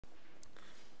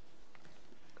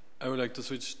I would like to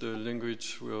switch the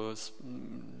language. We are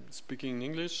speaking in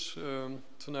English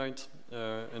tonight,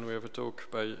 and we have a talk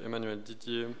by Emmanuel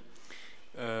Didier,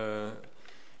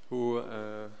 who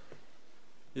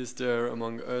is there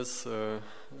among us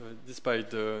despite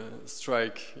the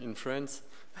strike in France,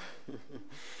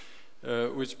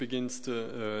 which begins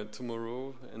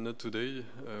tomorrow and not today.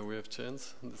 We have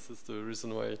chance. This is the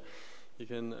reason why he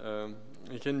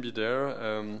can be there,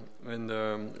 and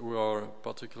we are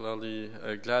particularly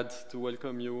glad to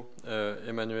welcome you,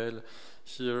 Emmanuel,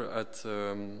 here at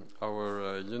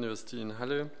our university in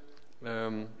Halle.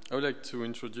 I would like to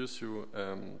introduce you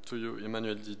to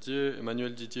Emmanuel Didier. Emmanuel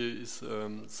Didier is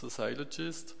a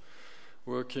sociologist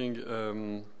working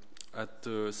at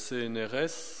the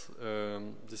CNRS.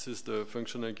 This is the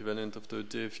functional equivalent of the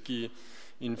DFG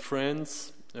in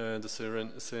France. The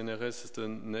CNRS is the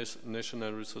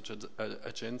National Research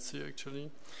Agency,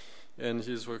 actually, and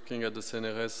he's working at the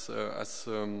CNRS as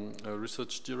a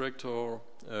research director,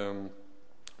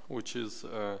 which is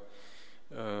a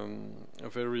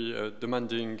very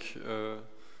demanding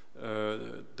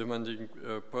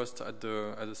post at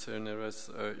the CNRS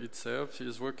itself. He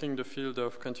is working the field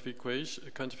of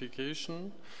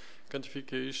quantification.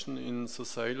 Quantification in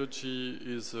sociology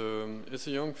is a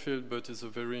young field, but is a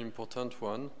very important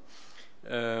one.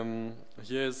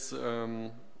 He has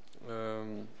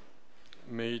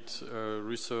made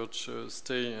research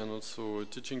stay and also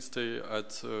teaching stay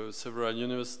at several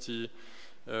universities.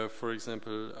 For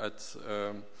example, at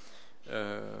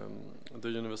the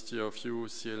University of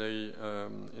UCLA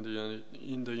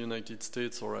in the United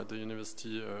States, or at the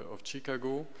University of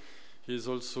Chicago. He is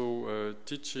also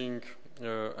teaching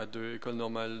at the École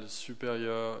Normale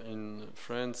Supérieure in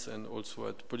France, and also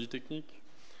at Polytechnique,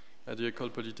 at the École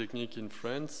Polytechnique in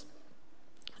France,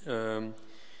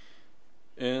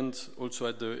 and also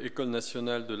at the École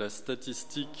Nationale de la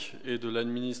Statistique et de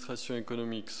l'Administration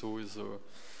Économique. So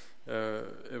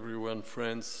everyone in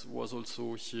France was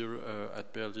also here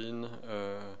at Berlin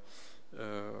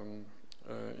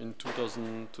in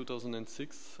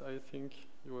 2006, I think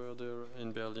you were there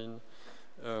in Berlin.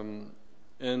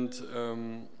 And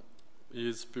he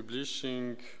is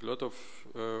publishing a lot of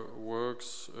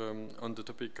works on the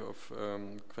topic of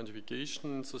quantification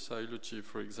in sociology.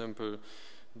 For example,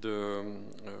 the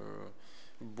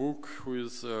book who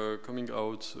is coming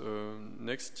out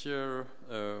next year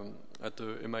at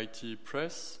the MIT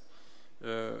Press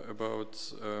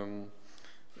about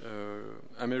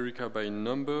America by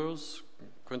Numbers,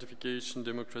 Quantification,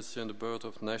 Democracy and the Birth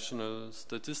of National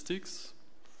Statistics.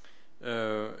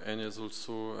 And he has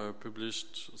also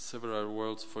published several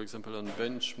works, for example, on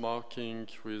benchmarking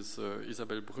with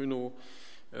Isabelle Bruno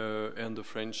and the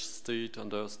French state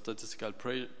under statistical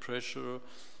pressure,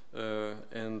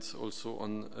 and also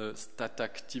on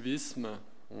statactivism,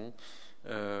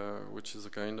 which is a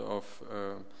kind of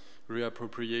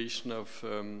reappropriation of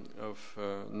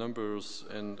numbers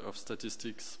and of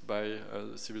statistics by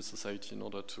civil society in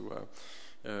order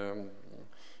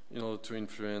to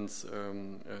influence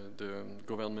the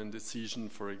government decision,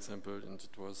 for example, and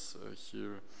it was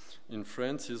here in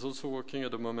France. He's also working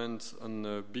at the moment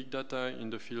on big data in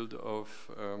the field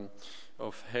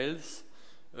of health,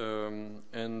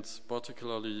 and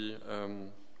particularly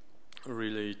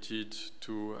related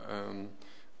to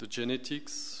the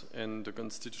genetics and the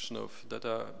constitution of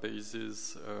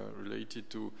databases related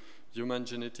to human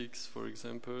genetics, for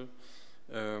example.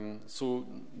 So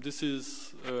this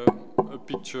is a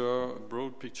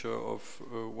broad picture of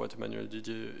what Emmanuel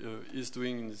Didier is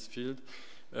doing in this field,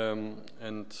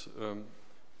 and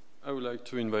I would like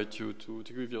to invite you to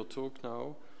give your talk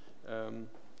now,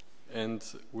 and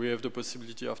we have the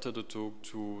possibility after the talk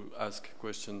to ask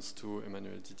questions to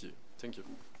Emmanuel Didier. Thank you.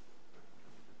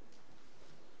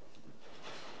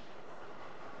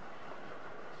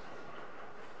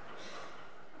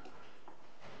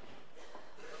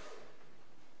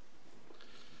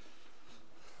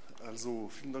 Also,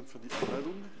 vielen Dank für die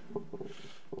Einladung.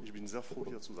 Ich bin sehr froh,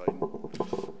 hier zu sein.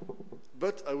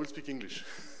 But I will speak English,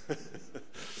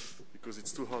 because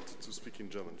it's too hard to speak in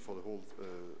German for the whole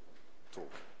talk.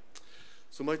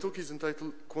 So my talk is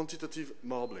entitled Quantitative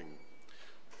Marbling.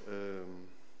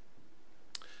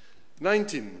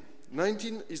 19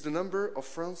 is the number of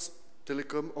France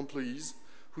Telecom employees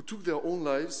who took their own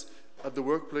lives at the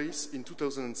workplace in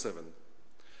 2007.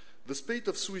 The spate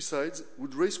of suicides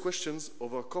would raise questions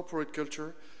over corporate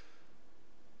culture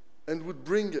and would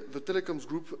bring the telecoms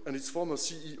group and its former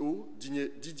CEO,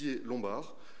 Didier Lombard,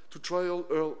 to trial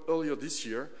earlier this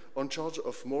year on charge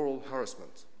of moral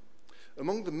harassment.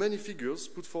 Among the many figures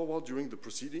put forward during the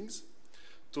proceedings,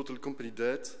 total company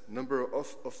debt, number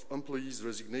of employees'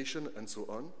 resignation, and so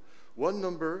on, One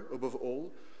number above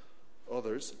all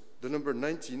others, the number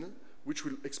 19, which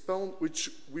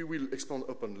we will expound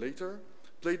upon later,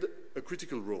 played a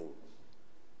critical role.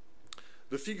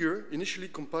 The figure, initially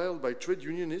compiled by trade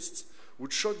unionists,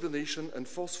 would shock the nation and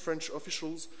force French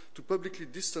officials to publicly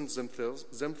distance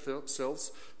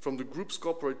themselves from the group's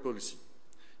corporate policy.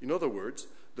 In other words,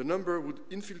 the number would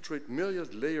infiltrate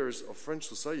myriad layers of French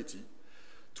society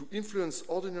to influence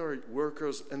ordinary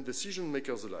workers and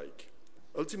decision-makers alike.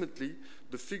 Ultimately,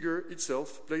 the figure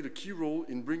itself played a key role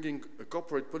in bringing a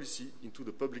corporate policy into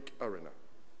the public arena.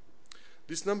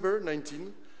 This number,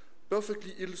 19,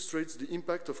 perfectly illustrates the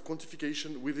impact of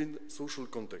quantification within social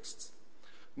contexts.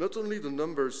 Not only the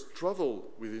numbers travel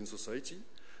within society,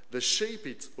 they shape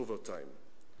it over time.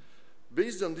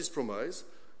 Based on this premise,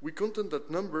 we contend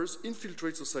that numbers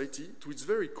infiltrate society to its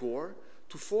very core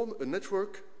to form a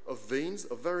network of veins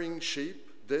of varying shape,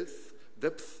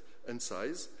 depth, and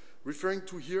size, referring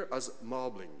to here as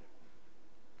marbling.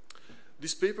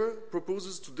 This paper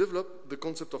proposes to develop the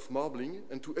concept of marbling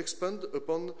and to expand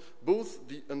upon both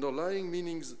the underlying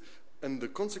meanings and the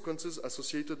consequences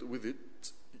associated with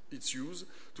its use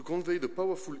to convey the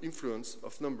powerful influence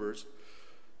of numbers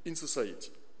in society.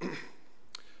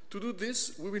 To do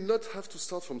this, we will not have to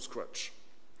start from scratch.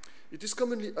 It is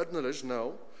commonly acknowledged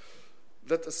now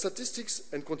that statistics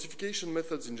and quantification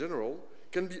methods in general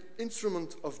can be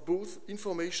instruments of both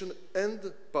information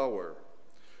and power.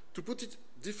 To put it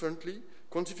differently,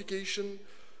 quantification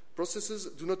processes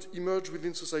do not emerge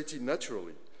within society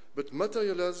naturally, but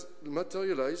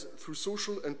materialize through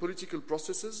social and political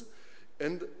processes,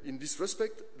 and in this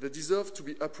respect, they deserve to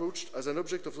be approached as an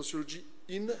object of sociology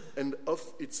in and of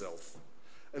itself,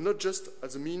 and not just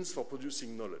as a means for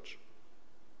producing knowledge.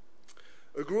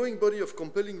 A growing body of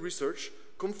compelling research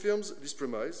confirms this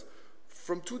premise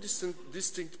from two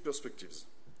distinct perspectives.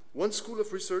 One school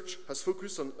of research has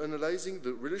focused on analyzing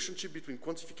the relationship between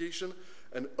quantification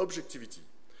and objectivity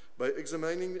by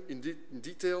examining in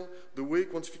detail the way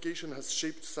quantification has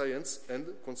shaped science and,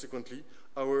 consequently,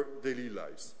 our daily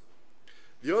lives.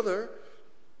 The other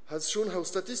has shown how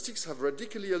statistics have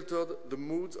radically altered the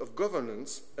modes of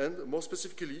governance and, more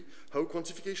specifically, how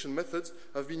quantification methods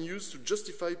have been used to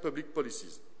justify public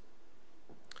policies.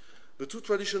 The two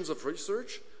traditions of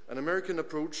research, an American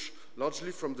approach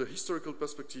largely from the historical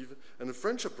perspective and a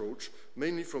French approach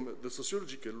mainly from the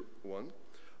sociological one,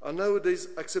 are nowadays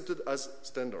accepted as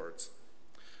standards.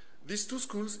 These two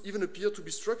schools even appear to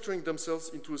be structuring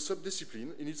themselves into a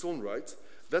subdiscipline in its own right,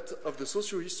 that of the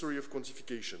Socio-History of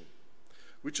Quantification,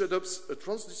 which adopts a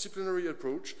transdisciplinary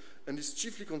approach and is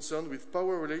chiefly concerned with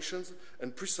power relations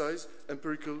and precise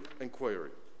empirical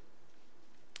inquiry.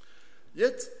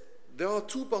 Yet, there are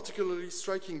two particularly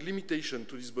striking limitations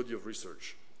to this body of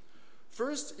research.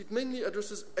 First, it mainly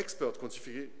addresses expert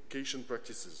quantification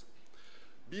practices,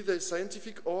 be they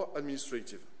scientific or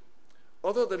administrative.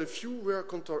 Other than a few rare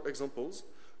counterexamples,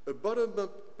 a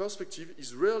bottom-up perspective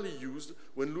is rarely used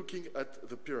when looking at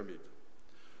the pyramid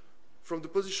from the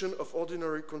position of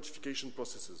ordinary quantification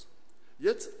processes.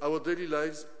 Yet, our daily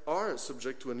lives are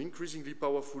subject to an increasingly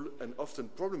powerful and often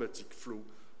problematic flow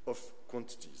of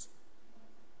quantities.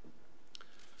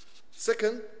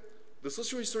 Second, the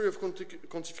socio-history of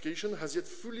quantification has yet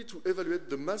fully to evaluate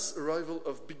the mass arrival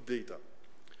of big data.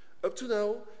 Up to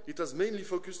now, it has mainly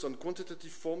focused on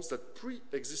quantitative forms that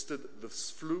pre-existed this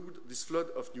flood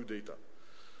of new data.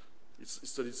 It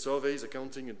studied surveys,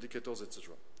 accounting, indicators,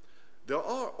 etc. There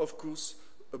is, of course,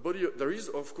 a body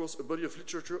of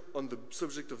literature on the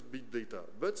subject of big data,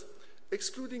 but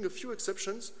excluding a few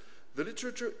exceptions, the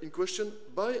literature in question,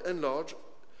 by and large,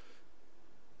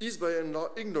 is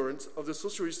ignorant of the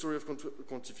socio-history of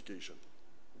quantification.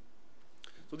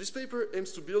 So this paper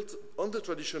aims to build on the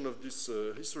tradition of this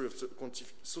socio-history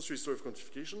of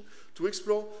quantification to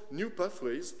explore new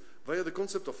pathways via the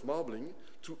concept of marbling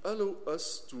to allow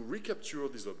us to recapture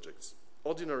these objects,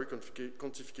 ordinary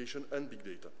quantification and big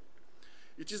data.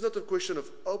 It is not a question of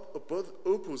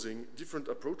opposing different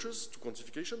approaches to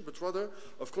quantification, but rather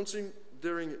of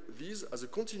considering these as a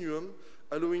continuum,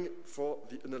 allowing for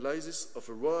the analysis of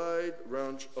a wide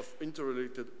range of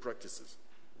interrelated practices.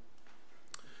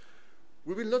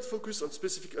 We will not focus on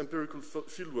specific empirical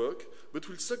fieldwork, but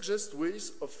will suggest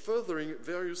ways of furthering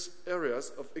various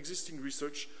areas of existing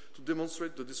research to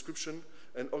demonstrate the description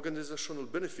and organizational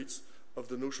benefits of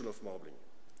the notion of marbling.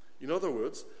 In other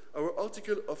words, our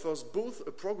article offers both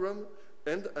a program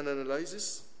and an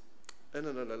analysis.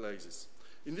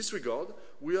 In this regard,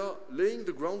 we are laying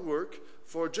the groundwork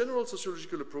for a general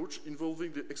sociological approach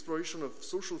involving the exploration of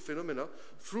social phenomena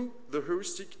through the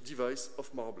heuristic device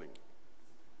of marbling.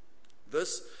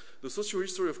 Thus, the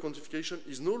socio-history of quantification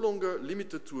is no longer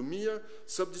limited to a mere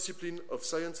subdiscipline of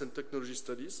science and technology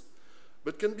studies,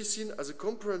 but can be seen as a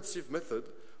comprehensive method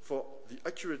for the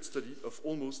accurate study of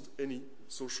almost any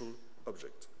social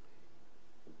object.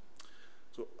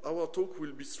 So our talk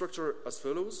will be structured as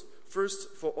follows. First,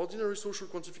 for ordinary social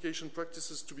quantification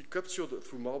practices to be captured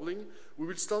through marbling, we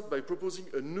will start by proposing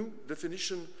a new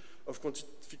definition of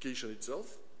quantification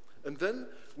itself, and then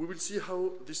we will see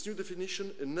how this new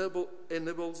definition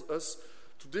enables us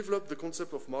to develop the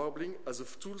concept of marbling as a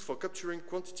tool for capturing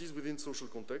quantities within social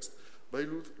context by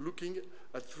looking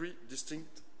at three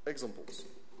distinct examples.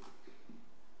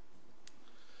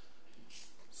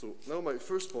 So now my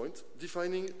first point,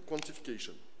 defining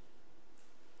quantification.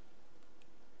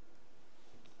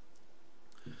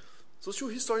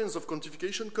 Socio-historians of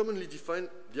quantification commonly define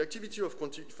the activity of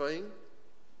quantifying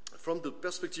from the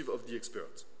perspective of the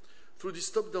expert. Through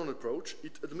this top-down approach,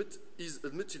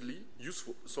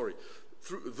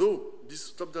 though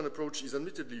this top-down approach is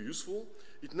admittedly useful,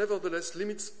 it nevertheless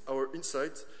limits our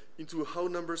insight into how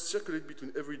numbers circulate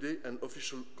between everyday and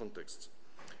official contexts.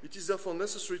 It is therefore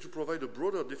necessary to provide a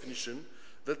broader definition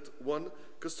than one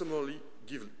customarily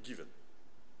given.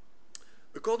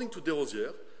 According to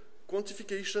Desrosiers,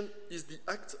 quantification is the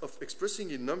act of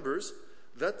expressing in numbers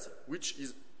that which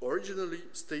is originally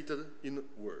stated in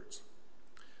words.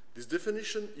 This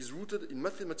definition is rooted in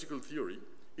mathematical theory,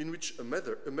 in which a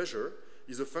measure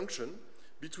is a function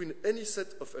between any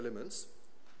set of elements,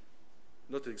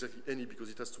 not exactly any because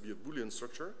it has to be a Boolean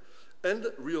structure, and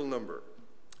real number.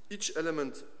 Each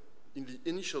element in the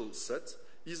initial set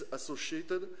is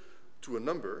associated to a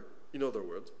number, in other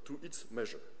words, to its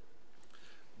measure.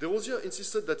 Desrosiers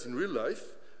insisted that in real life,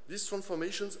 these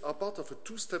transformations are part of a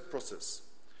two-step process.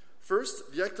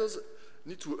 First, the actors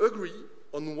need to agree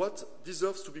on what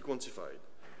deserves to be quantified,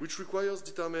 which requires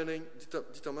determining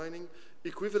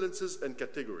equivalences and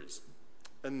categories.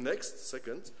 And next,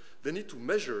 second, they need to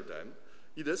measure them.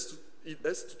 It has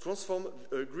to transform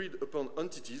agreed upon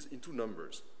entities into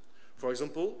numbers. For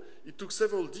example, it took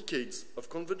several decades of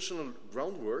conventional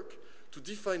groundwork to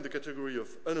define the category of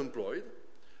unemployed,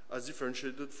 as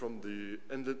differentiated from the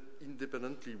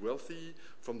independently wealthy,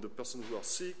 from the person who are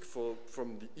sick,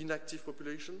 from the inactive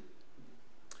population.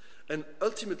 And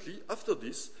ultimately, after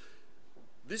this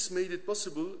made it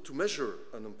possible to measure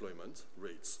unemployment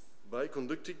rates by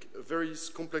conducting a very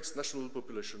complex national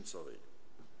population survey.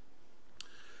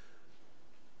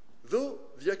 Though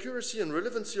the accuracy and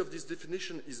relevancy of this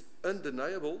definition is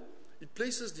undeniable, it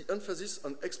places the emphasis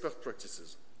on expert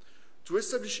practices. To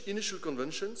establish initial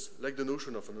conventions, like the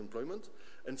notion of unemployment,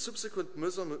 and subsequent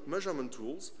measurement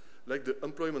tools, like the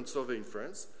employment survey in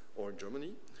France or in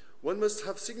Germany, one must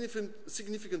have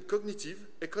significant cognitive,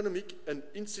 economic, and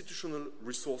institutional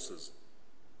resources.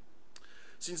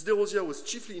 Since Desrosiers was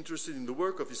chiefly interested in the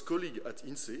work of his colleagues at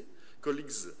INSEE,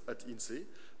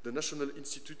 the National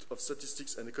Institute of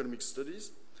Statistics and Economic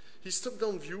Studies, his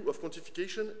top-down view of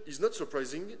quantification is not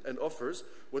surprising and offers,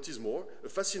 what is more, a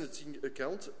fascinating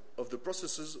account of the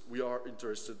processes we are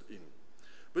interested in.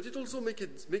 But it also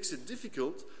makes it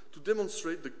difficult to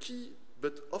demonstrate the key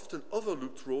but often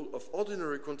overlooked role of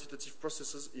ordinary quantitative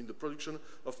processes in the production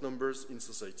of numbers in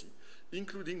society,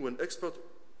 including when experts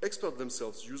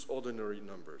themselves use ordinary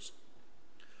numbers.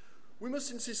 We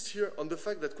must insist here on the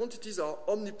fact that quantities are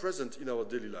omnipresent in our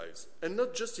daily lives, and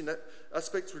not just in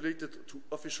aspects related to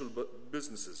official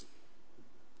businesses.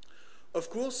 Of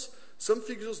course, some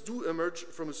figures do emerge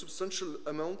from a substantial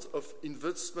amount of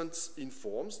investments in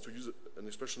forms, to use an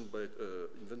expression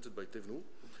invented by Thévenot,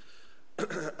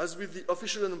 as with the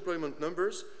official unemployment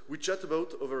numbers we chat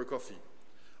about over a coffee.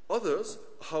 Others,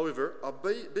 however, are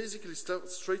basically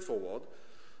straightforward.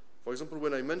 For example,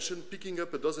 when I mentioned picking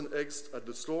up a dozen eggs at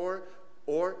the store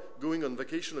or going on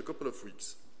vacation a couple of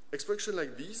weeks. Expressions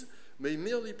like these may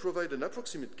merely provide an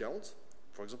approximate count.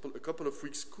 For example, a couple of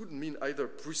weeks could mean either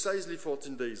precisely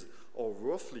 14 days or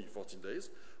roughly 14 days,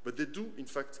 but they do in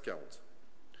fact count.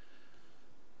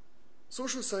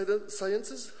 Social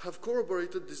sciences have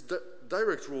corroborated this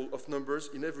direct role of numbers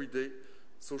in everyday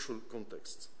social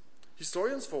contexts.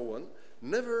 Historians, for one,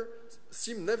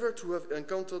 seem never to have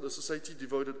encountered a society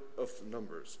devoid of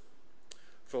numbers.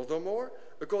 Furthermore,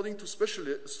 according to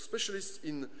specialists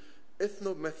in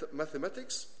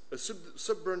ethnomathematics, a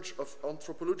sub-branch of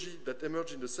anthropology that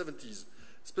emerged in the 70s,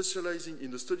 specializing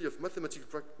in the study of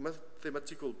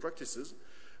mathematical practices,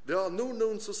 there are no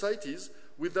known societies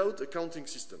without accounting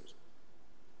systems.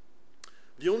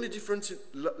 The only difference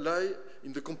lies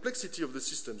in the complexity of the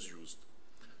systems used.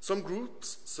 Some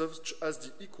groups, such as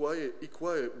the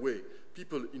Ikwae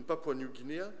people in Papua New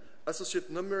Guinea, associate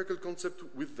numerical concepts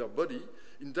with their body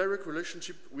in direct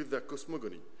relationship with their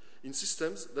cosmogony, in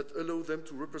systems that allow them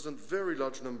to represent very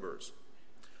large numbers.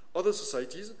 Other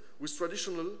societies with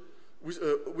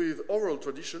oral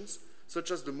traditions,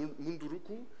 such as the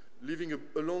Munduruku, living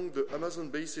along the Amazon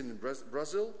basin in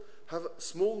Brazil, have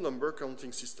small number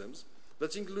counting systems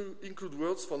that include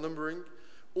words for numbering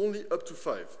only up to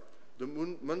 5. The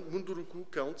Munduruku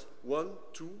count 1,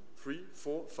 2, 3,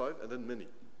 4, 5, and then many.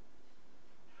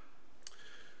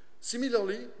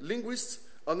 Similarly, linguists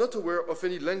are not aware of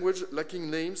any language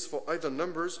lacking names for either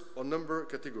numbers or number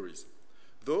categories,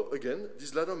 though, again,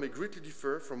 these latter may greatly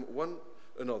differ from one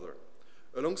another.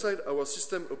 Alongside our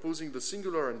system opposing the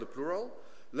singular and the plural,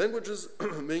 languages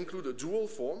may include a dual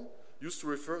form used to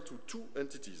refer to two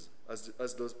entities,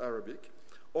 as does Arabic,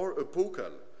 or a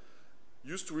vocal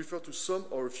used to refer to some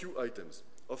or a few items,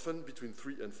 often between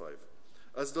 3 and 5,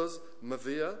 as does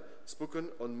Mavea, spoken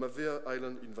on Mavea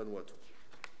Island in Vanuatu.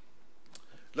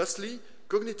 Lastly,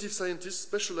 cognitive scientists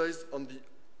specialized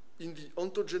in the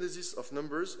ontogenesis of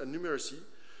numbers and numeracy,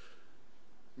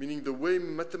 meaning the way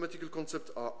mathematical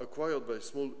concepts are acquired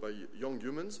by young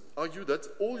humans, argue that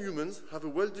all humans have a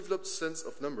well-developed sense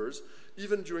of numbers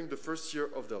even during the first year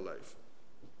of their life.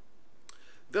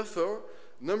 Therefore,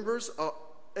 numbers are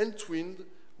entwined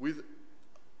with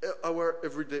our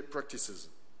everyday practices,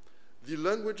 the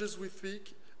languages we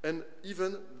speak, and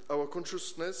even our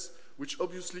consciousness, which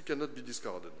obviously cannot be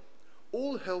discarded.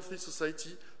 All healthy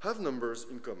society have numbers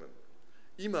in common.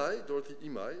 Dorothy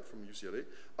Imai from UCLA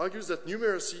argues that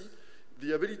numeracy,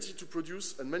 the ability to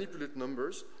produce and manipulate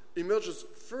numbers, emerges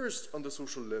first on the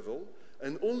social level,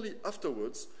 and only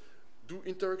afterwards do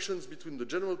interactions between the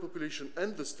general population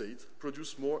and the state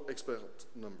produce more expert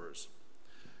numbers.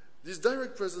 This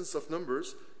direct presence of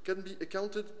numbers can be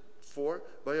accounted for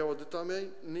by our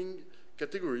determining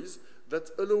categories that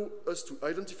allow us to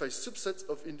identify subsets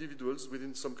of individuals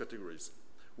within some categories.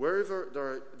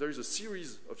 Wherever there is a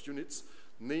series of units,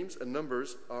 names and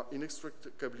numbers are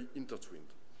inextricably intertwined.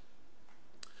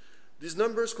 These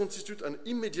numbers constitute an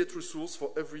immediate resource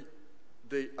for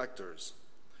everyday actors.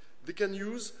 They can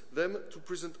use them to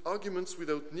present arguments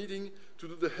without needing to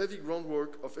do the heavy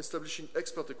groundwork of establishing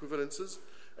expert equivalences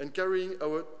and carrying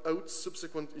out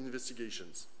subsequent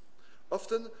investigations.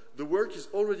 Often, the work is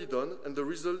already done and the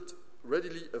result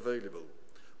readily available.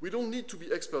 We don't need to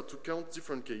be expert to count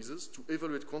different cases, to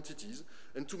evaluate quantities,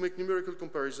 and to make numerical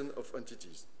comparison of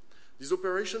entities. These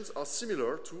operations are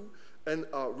similar to and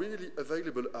are readily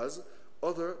available as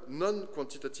other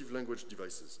non-quantitative language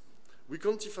devices. We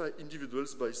quantify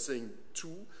individuals by saying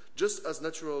two, just as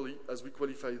naturally as we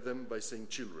qualify them by saying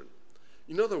children.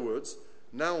 In other words,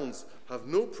 nouns have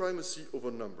no primacy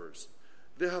over numbers.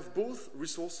 They are both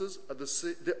resources at the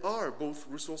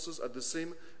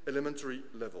same elementary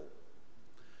level.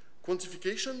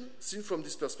 Quantification, seen from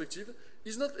this perspective,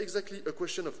 is not exactly a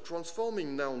question of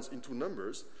transforming nouns into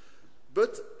numbers,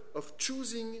 but of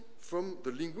choosing from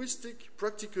the linguistic,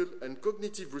 practical, and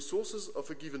cognitive resources of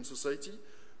a given society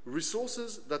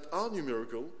resources that are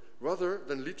numerical rather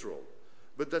than literal,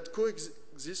 but that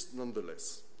coexist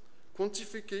nonetheless.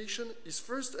 Quantification is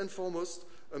first and foremost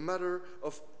a matter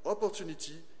of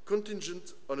opportunity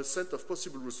contingent on a set of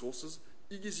possible resources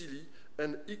easily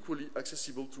and equally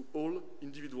accessible to all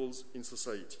individuals in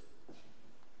society.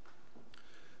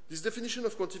 This definition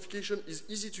of quantification is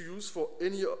easy to use for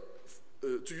any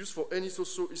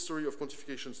socio-history of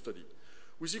quantification study.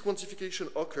 We see quantification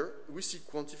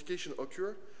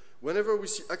occur whenever we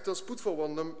see actors put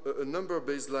forward a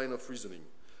number-based line of reasoning.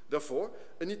 Therefore,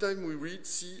 anytime we read,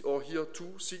 see, or hear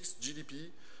 2, 6,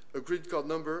 GDP, a credit card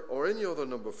number, or any other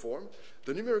number form,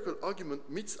 the numerical argument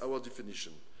meets our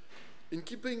definition. In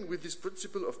keeping with the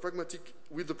principles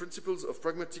of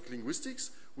pragmatic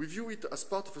linguistics, we view it as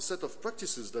part of a set of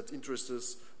practices that interest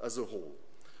us as a whole.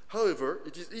 However,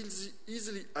 it is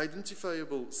easily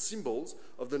identifiable symbols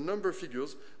of the number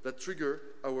figures that trigger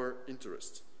our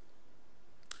interest.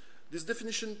 This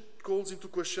definition calls into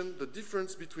question the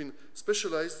difference between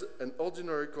specialized and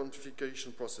ordinary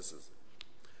quantification processes.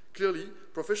 Clearly,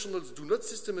 professionals do not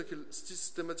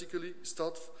systematically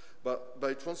start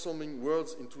by transforming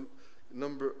words into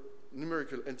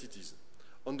numerical entities.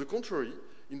 On the contrary,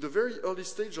 in the very early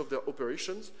stage of their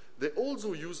operations, they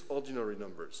also use ordinary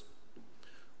numbers,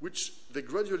 which they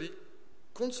gradually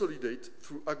consolidate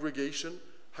through aggregation,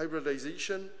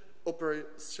 hybridization,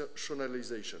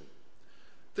 operationalization.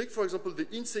 Take, for example, the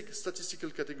INSEE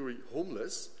statistical category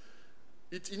homeless.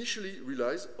 It initially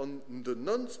relies on the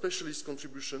non-specialist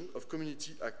contribution of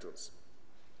community actors.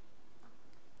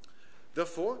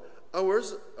 Therefore, our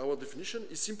definition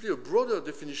is simply a broader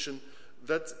definition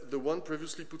than the one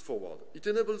previously put forward. It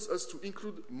enables us to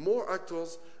include more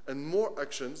actors and more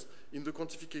actions in the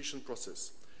quantification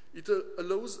process. It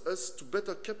allows us to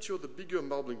better capture the bigger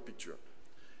marbling picture.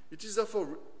 It is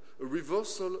therefore a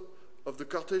reversal of the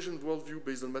Cartesian worldview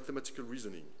based on mathematical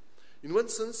reasoning. In one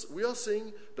sense, we are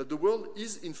saying that the world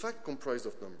is in fact comprised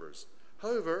of numbers.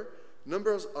 However,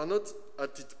 numbers are not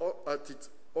at its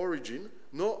origin,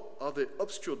 nor are they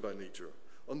obscured by nature.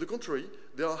 On the contrary,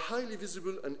 they are highly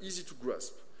visible and easy to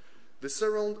grasp. They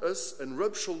surround us and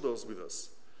rub shoulders with us.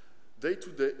 Day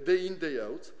in, day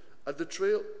out, at the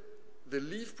trail they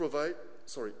leave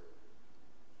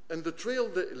and the trail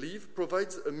they leave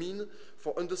provides a mean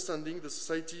for understanding the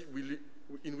society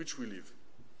in which we live.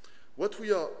 What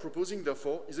we are proposing,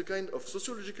 therefore, is a kind of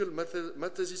sociological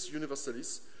mathesis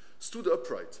universalis stood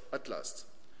upright at last.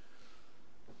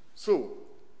 So,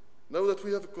 now that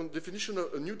we have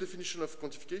a new definition of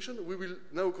quantification, we will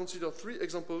now consider 3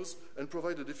 examples and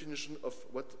provide a definition of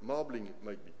what marbling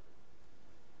might be.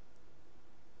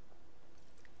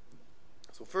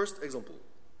 So, first example,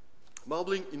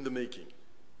 marbling in the making.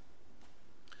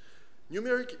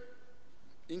 Numeric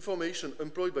information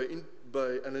employed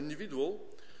by an individual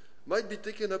might be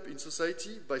taken up in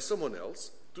society by someone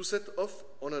else to set off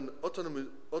on an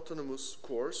autonomous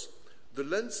course, the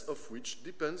length of which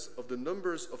depends on the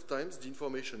numbers of times the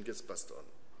information gets passed on.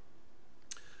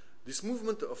 This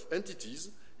movement of entities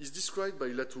is described by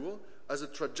Latour as a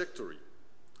trajectory.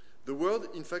 The word,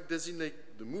 in fact, designates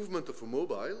the movement of a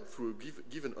mobile through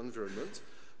a given environment,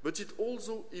 but it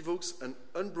also evokes an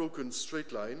unbroken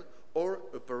straight line or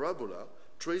a parabola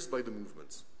traced by the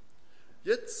movement.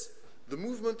 Yet, the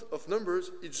movement of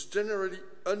numbers is generally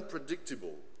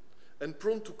unpredictable and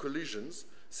prone to collisions,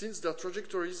 since their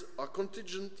trajectories are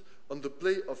contingent on the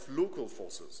play of local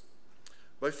forces.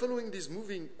 By following these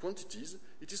moving quantities,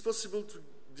 it is possible to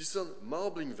discern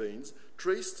marbling veins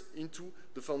traced into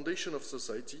the foundation of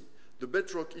society, the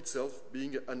bedrock itself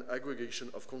being an aggregation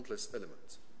of countless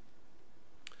elements.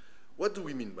 What do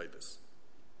we mean by this?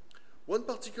 One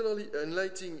particularly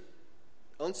enlightening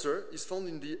answer is found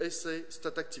in the essay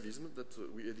Stat Activism that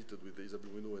we edited with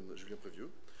Isabelle Bruno and Julien Prévieux,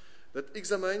 that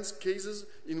examines cases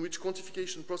in which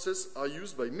quantification processes are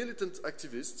used by militant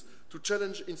activists to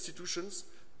challenge institutions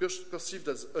perceived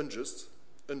as unjust.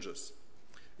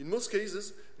 In most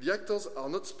cases, the actors are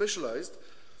not specialized,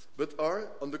 but are,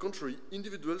 on the contrary,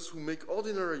 individuals who make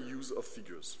ordinary use of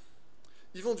figures.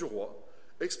 Yvan Duroy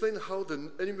explained how the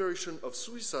enumeration of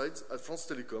suicides at France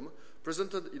Télécom,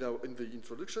 presented in the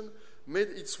introduction, made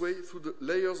its way through the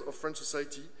layers of French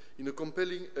society in a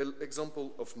compelling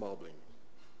example of marbling.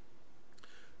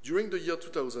 During the year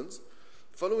 2000,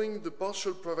 following the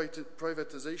partial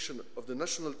privatization of the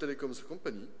National Telecoms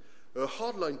Company, a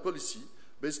hardline policy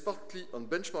based partly on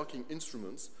benchmarking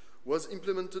instruments was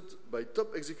implemented by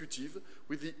top executives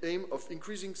with the aim of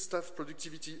increasing staff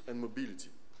productivity and mobility.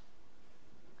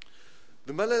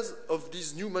 The malaise of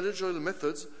these new managerial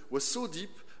methods was so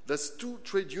deep that 2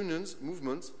 trade unions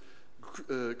movements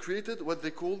created what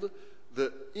they called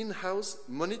the In-House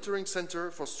Monitoring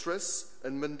Center for Stress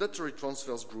and Mandatory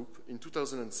Transfers Group in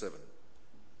 2007.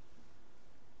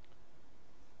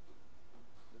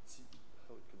 Let's see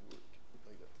how it can work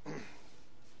like that.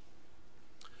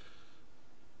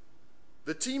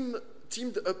 The team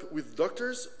teamed up with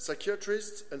doctors,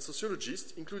 psychiatrists, and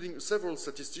sociologists, including several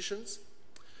statisticians.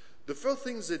 The first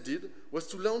thing they did was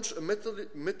to launch a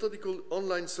methodical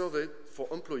online survey for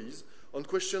employees on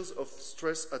questions of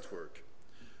stress at work.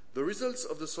 The results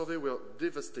of the survey were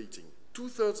devastating.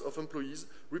 2/3 of employees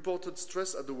reported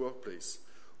stress at the workplace.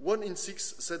 1 in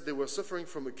 6 said they were suffering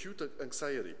from acute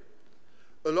anxiety.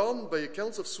 Alarmed by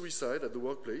accounts of suicide at the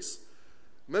workplace,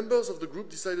 members of the group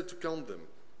decided to count them.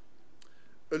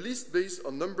 A list based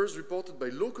on numbers reported by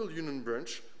local union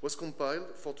branch was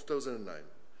compiled for 2009.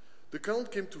 The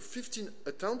count came to 15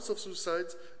 attempts of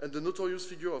suicide and the notorious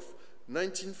figure of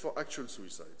 19 for actual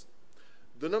suicides.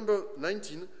 The number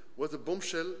 19 was a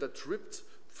bombshell that ripped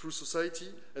through society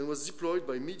and was deployed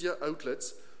by media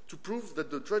outlets to prove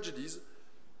that the tragedies,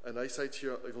 and I cite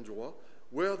here Yvan Duroy,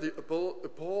 were the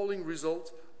appalling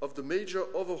result of the major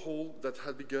overhaul that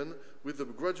had begun with the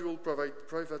gradual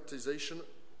privatization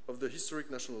of the historic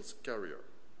national carrier.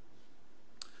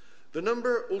 The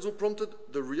number also prompted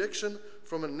the reaction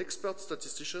from an expert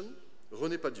statistician,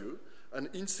 René Padieu, an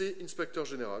INSEE Inspector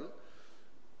General.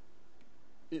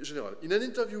 In an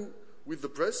interview with the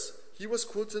press, he was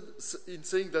quoted in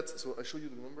saying that, so I show you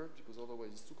the number because otherwise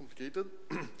it's too complicated.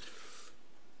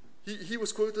 He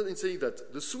was quoted in saying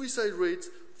that the suicide rate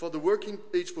for the working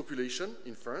age population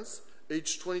in France,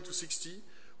 aged 20 to 60,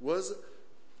 was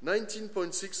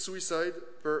 19.6 suicide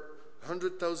per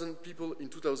 100,000 people in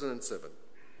 2007.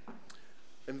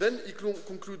 And then he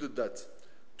concluded that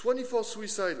 24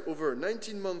 suicides over a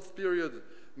 19-month period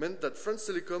meant that France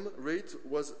Telecom rate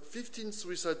was 15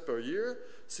 suicides per year,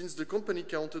 since the company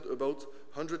counted about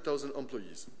 100,000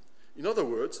 employees. In other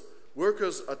words,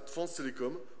 workers at France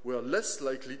Telecom were less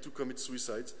likely to commit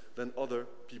suicides than other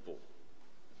people.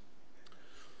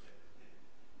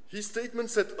 His statement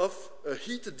set off a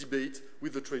heated debate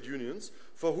with the trade unions,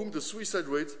 for whom the suicide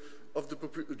rate of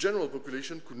the general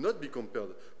population could not be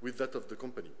compared with that of the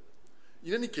company.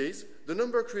 In any case, the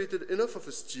number created enough of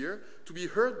a stir to be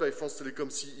heard by France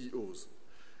Telecom CEOs.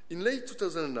 In late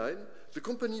 2009, the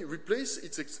company replaced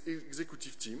its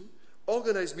executive team,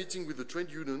 organized meetings with the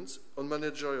trade unions on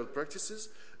managerial practices,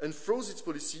 and froze its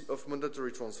policy of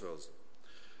mandatory transfers.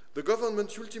 The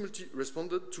government ultimately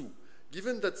responded to,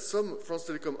 given that some France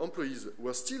Telecom employees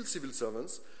were still civil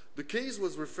servants, the case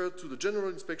was referred to the General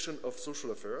Inspection of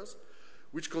Social Affairs,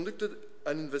 which conducted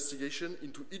an investigation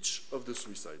into each of the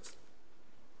suicides.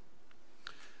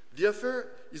 The affair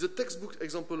is a textbook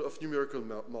example of numerical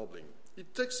marbling.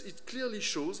 It clearly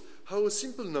shows how a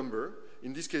simple number,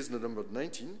 in this case the number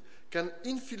 19, can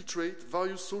infiltrate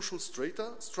various social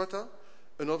strata,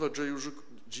 another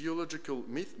geological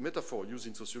metaphor used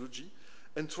in sociology,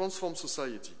 and transform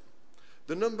society.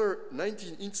 The number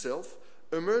 19 itself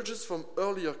emerges from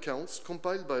earlier counts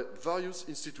compiled by various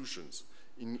institutions.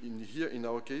 Here, in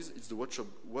our case, it's the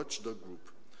watchdog group.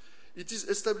 It is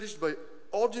established by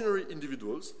ordinary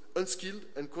individuals, unskilled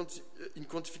in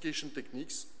quantification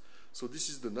techniques. So this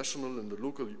is the national and the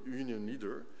local union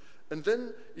leader. And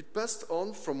then it passed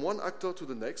on from one actor to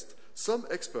the next, some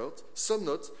expert, some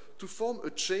not, to form a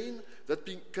chain that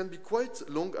can be quite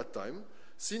long at time,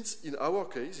 since in our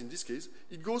case, in this case,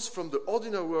 it goes from the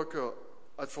ordinary worker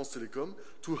at France Telecom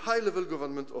to high-level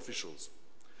government officials.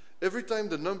 Every time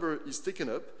the number is taken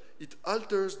up, it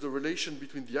alters the relation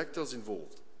between the actors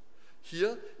involved.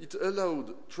 Here, it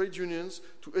allowed trade unions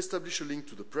to establish a link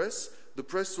to the press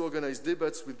to organize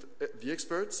debates with the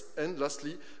experts, and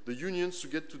lastly, the unions to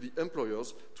get to the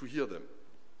employers to hear them.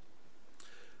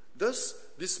 Thus,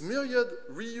 this myriad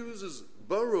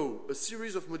borrow a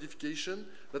series of modifications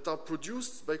that are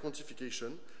produced by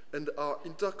quantification and are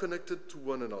interconnected to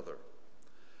one another.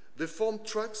 They form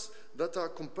tracks that are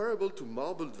comparable to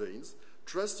marbled veins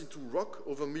thrust into rock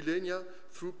over millennia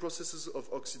through processes of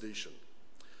oxidation,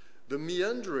 the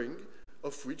meandering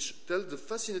of which tells the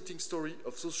fascinating story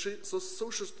of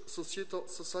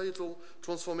societal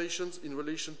transformations in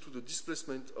relation to the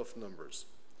displacement of numbers.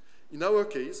 In our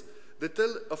case, they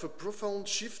tell of a profound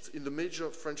shift in the major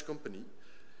French company.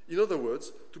 In other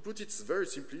words, to put it very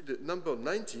simply, the number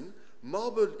 19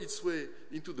 marbled its way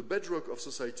into the bedrock of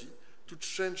society to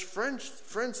change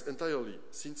France entirely,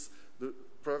 since the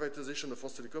privatization of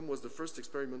France Telecom was the first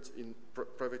experiment in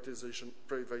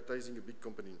privatizing a big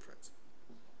company in France.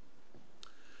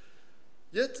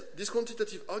 Yet, these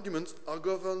quantitative arguments are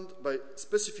governed by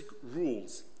specific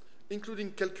rules,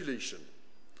 including calculation,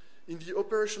 in the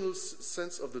operational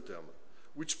sense of the term,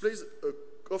 which plays,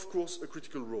 of course, a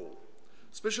critical role.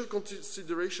 Special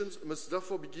considerations must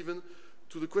therefore be given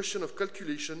to the question of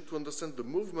calculation to understand the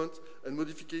movement and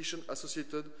modification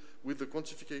associated with the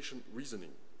quantification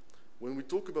reasoning. When we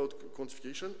talk about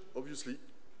quantification, obviously,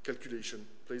 calculation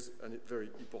plays a very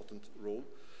important role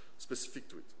specific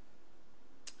to it.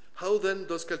 How then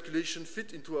does calculation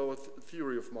fit into our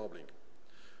theory of marbling?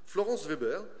 Florence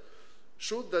Weber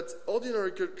showed that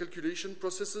ordinary calculation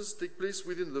processes take place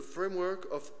within the framework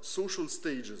of social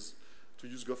stages, to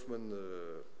use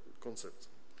Goffman's concept,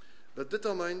 that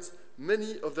determines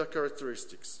many of their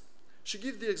characteristics. She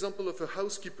gives the example of a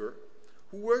housekeeper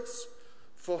who works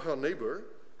for her neighbor,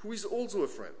 who is also a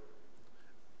friend.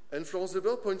 And Florence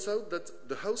Weber points out that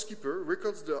the housekeeper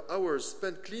records the hours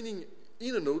spent cleaning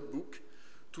in a notebook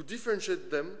to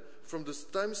differentiate them from the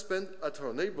time spent at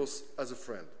her neighbor's as a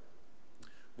friend.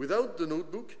 Without the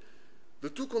notebook, the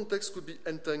two contexts could be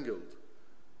entangled,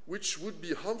 which would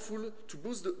be harmful to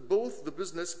both the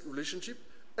business relationship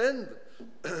and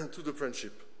to the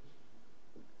friendship.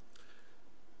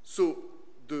 So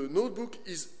the notebook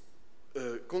is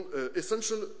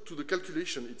essential to the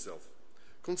calculation itself.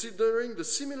 Considering the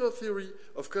similar theory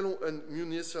of Calon and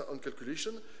Muniesa on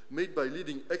calculation made by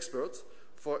leading experts,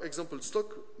 for example, stock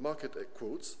market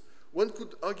quotes, one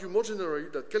could argue more generally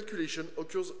that calculation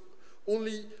occurs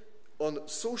only on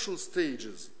social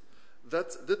stages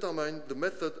that determine the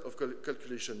method of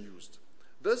calculation used.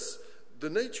 Thus, the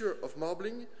nature of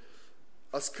marbling,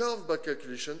 as carved by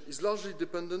calculation, is largely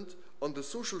dependent on the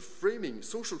social framing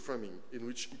in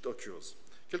which it occurs.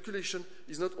 Calculation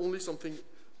is not only something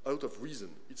out of reason,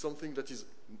 it's something that is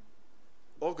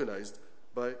organized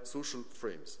by social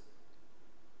frames.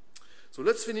 So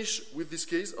let's finish with this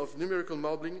case of numerical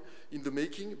marbling in the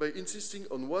making by insisting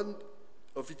on one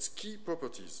of its key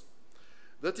properties,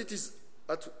 that it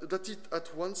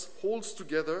at once holds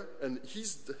together and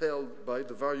is held by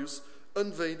the various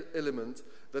unveiled elements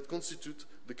that constitute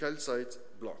the calcite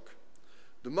block.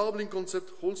 The marbling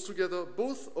concept holds together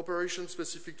both operations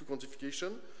specific to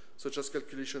quantification, such as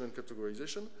calculation and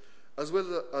categorization, as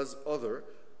well as other,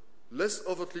 less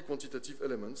overtly quantitative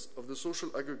elements of the social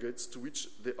aggregates to which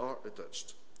they are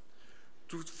attached.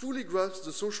 To fully grasp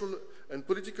the social and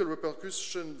political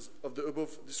repercussions of the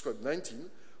above described 19,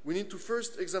 we need to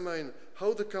first examine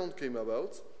how the count came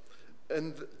about,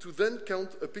 and to then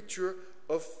count a picture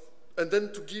of, and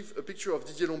then to give a picture of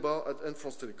Didier Lombard at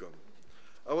France Telecom.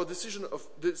 Our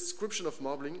description of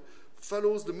marbling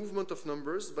follows the movement of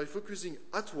numbers by focusing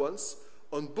at once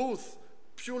on both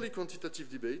purely quantitative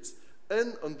debates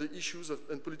and on the issues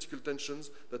and political tensions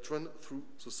that run through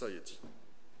society.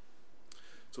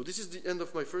 So this is the end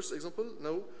of my first example.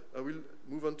 Now I will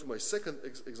move on to my second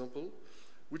example,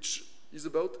 which is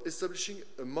about establishing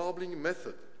a marbling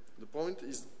method. The point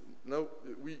is, now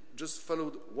we just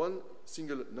followed one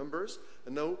single numbers,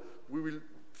 and now we will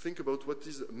think about what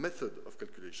is a method of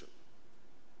calculation.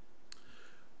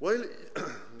 While,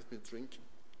 let me drink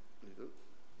a little.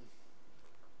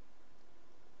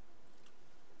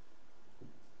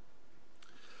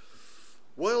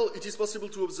 While it is possible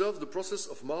to observe the process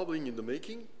of marbling in the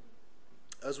making,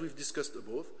 as we've discussed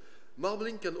above,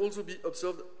 marbling can also be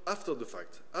observed after the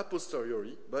fact, a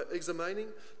posteriori, by examining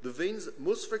the veins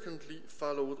most frequently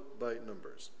followed by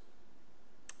numbers.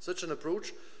 Such an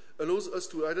approach allows us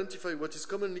to identify what is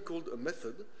commonly called a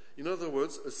method, in other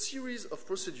words, a series of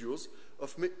procedures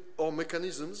or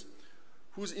mechanisms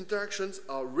whose interactions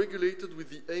are regulated with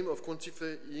the aim of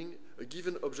quantifying a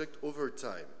given object over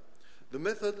time. The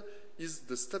method is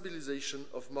the stabilization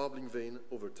of marbling vein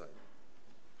over time.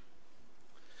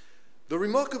 The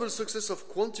remarkable success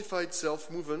of quantified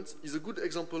self-movement is a good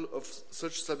example of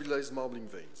such stabilized marbling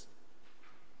veins.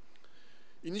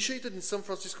 Initiated in San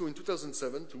Francisco in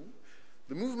 2007 too,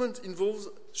 the movement involves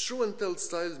show-and-tell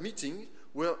style meeting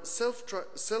where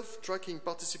self-tracking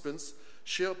participants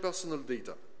share personal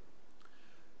data.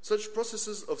 Such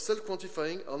processes of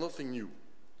self-quantifying are nothing new.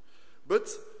 But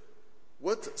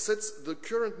what sets the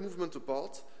current movement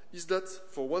apart is that,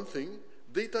 for one thing,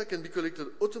 data can be collected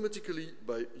automatically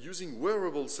by using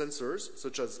wearable sensors,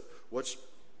 such as watch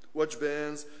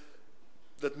bands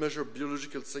that measure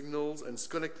biological signals and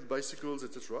connected bicycles,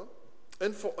 etc.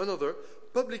 And for another,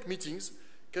 public meetings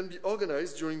can be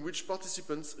organized during which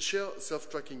participants share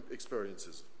self-tracking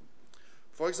experiences.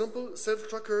 For example,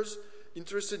 self-trackers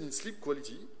interested in sleep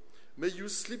quality may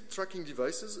use sleep tracking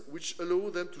devices which allow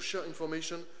them to share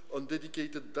information on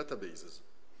dedicated databases.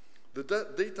 The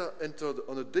data entered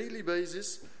on a daily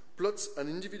basis plots an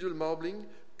individual marbling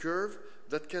curve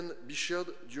that can be shared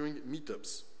during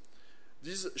meetups.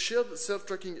 These shared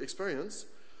self-tracking experiences,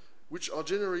 which are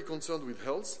generally concerned with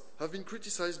health, have been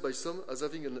criticized by some as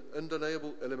having an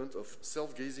undeniable element of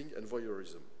self-gazing and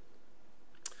voyeurism.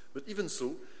 But even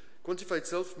so, quantified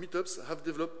self meetups have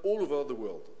developed all over the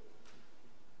world.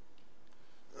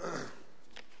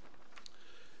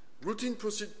 Routine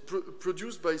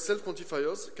produced by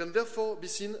self-quantifiers can therefore be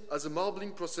seen as a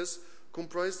marbling process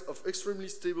comprised of extremely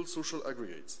stable social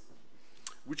aggregates,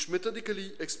 which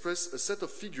methodically express a set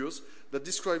of figures that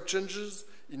describe changes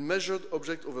in measured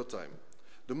object over time.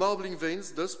 The marbling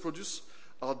veins thus produced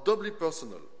are doubly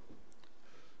personal,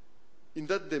 in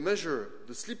that they measure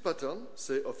the sleep pattern,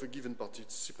 say, of a given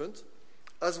participant,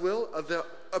 as well as their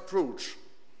approach.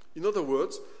 In other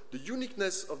words, the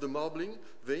uniqueness of the marbling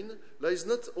vein lies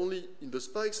not only in the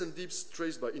spikes and dips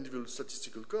traced by individual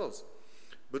statistical curves,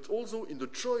 but also in the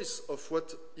choice of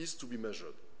what is to be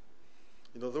measured.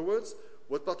 In other words,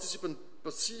 what participants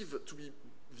perceive to be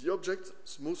the object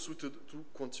most suited to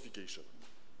quantification.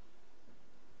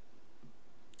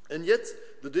 And yet,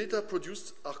 the data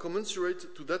produced are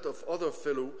commensurate to that of other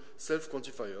fellow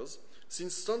self-quantifiers,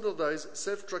 since standardized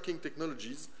self-tracking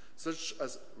technologies such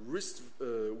as wrist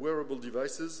wearable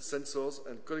devices, sensors,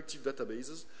 and collective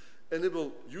databases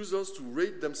enable users to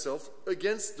rate themselves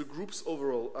against the group's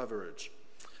overall average,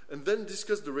 and then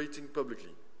discuss the rating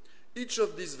publicly. Each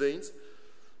of these veins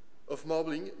of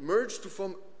marbling merge to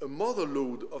form a mother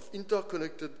load of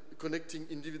connecting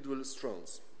individual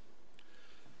strands.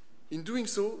 In doing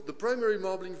so, the primary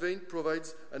marbling vein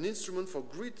provides an instrument for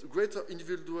greater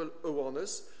individual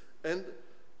awareness and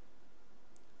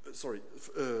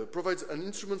provides an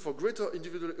instrument for greater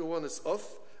individual awareness of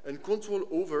and control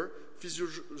over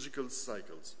physiological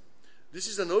cycles. This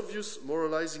is an obvious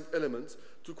moralizing element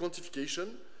to quantification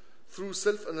through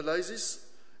self-analysis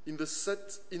in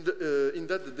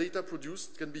that the data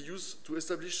produced can be used to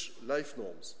establish life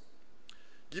norms.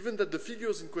 Given that the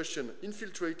figures in question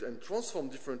infiltrate and transform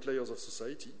different layers of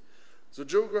society, the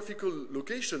geographical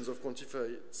locations of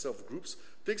quantified self-groups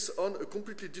takes on a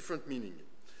completely different meaning.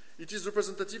 It is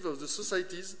representative of the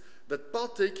societies that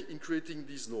partake in creating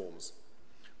these norms.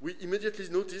 We immediately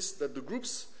notice that the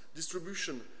group's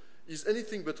distribution is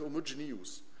anything but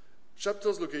homogeneous,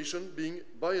 chapters' location being,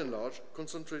 by and large,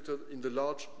 concentrated in the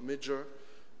large, major,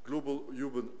 global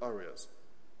urban areas.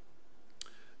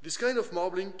 This kind of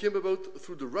marbling came about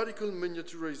through the radical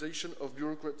miniaturization of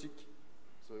bureaucratic...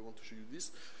 So I want to show you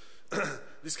this.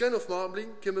 This kind of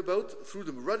marbling came about through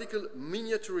the radical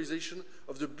miniaturization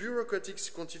of the bureaucratic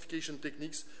quantification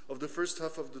techniques of the first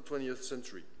half of the 20th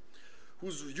century,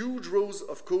 whose huge rows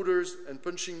of coders and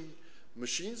punching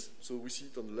machines, so we see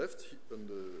it on the left,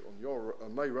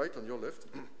 on my right, on your left,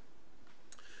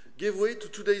 gave way to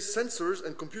today's sensors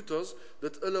and computers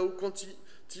that allow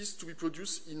quantities to be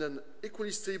produced in an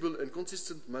equally stable and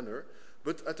consistent manner,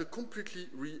 but at a completely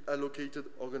reallocated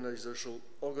organizational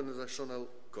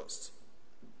cost.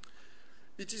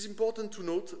 It is important to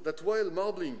note that while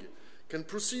marbling can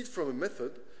proceed from a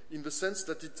method in the sense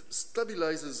that it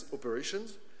stabilizes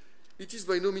operations, it is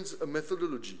by no means a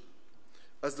methodology,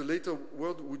 as the later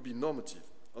word would be normative.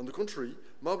 On the contrary,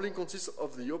 marbling consists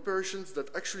of the operations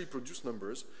that actually produce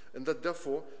numbers and that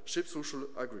therefore shape social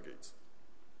aggregates.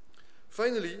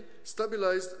 Finally,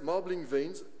 stabilized marbling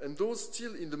veins and those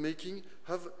still in the making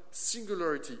have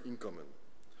singularity in common.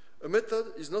 A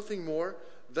method is nothing more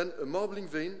than a marbling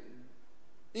vein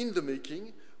in the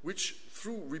making, which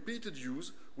through repeated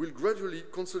use will gradually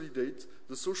consolidate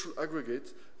the social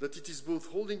aggregate that it is both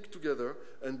holding together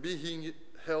and being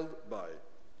held by.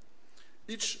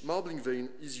 Each marbling vein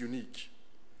is unique.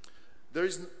 There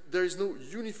is no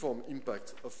uniform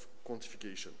impact of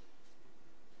quantification.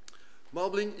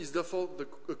 Marbling is therefore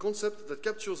a concept that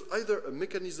captures either a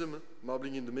mechanism,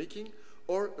 marbling in the making,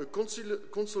 or a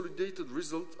consolidated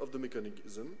result of the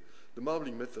mechanism, the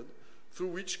marbling method, through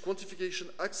which quantification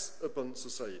acts upon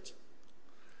society.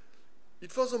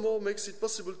 It furthermore makes it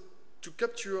possible to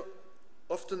capture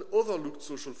often overlooked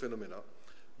social phenomena,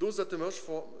 those that emerge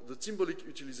from the symbolic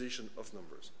utilization of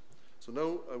numbers. So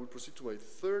now I will proceed to my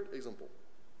third example.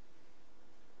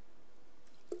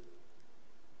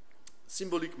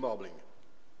 Symbolic marbling.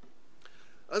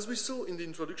 As we saw in the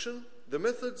introduction, the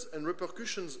methods and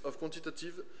repercussions of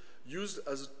quantification used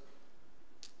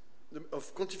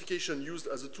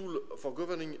as a tool for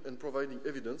governing and providing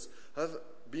evidence have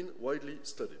been widely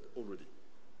studied already.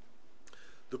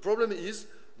 The problem is,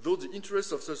 though the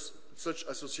interest of such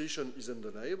association is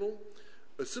undeniable,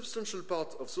 a substantial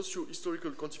part of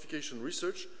socio-historical quantification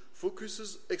research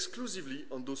focuses exclusively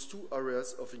on those two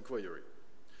areas of inquiry,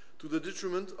 to the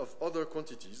detriment of other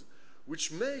quantities,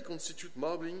 which may constitute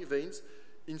marbling veins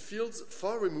in fields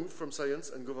far removed from science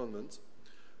and government,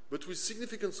 but with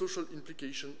significant social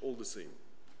implication all the same.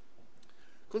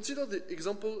 Consider the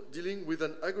example dealing with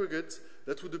an aggregate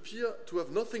that would appear to have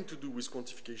nothing to do with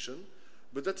quantification,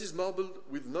 but that is marbled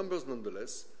with numbers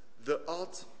nonetheless, the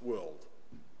art world.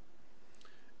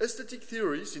 Aesthetic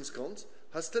theory, since Kant,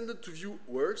 has tended to view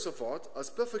works of art as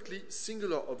perfectly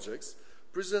singular objects,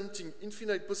 presenting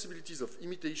infinite possibilities of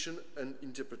imitation and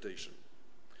interpretation.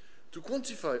 To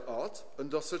quantify art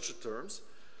under such terms,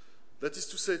 that is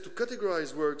to say, to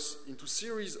categorize works into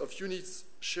series of units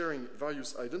sharing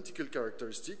various identical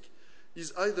characteristics,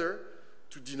 is either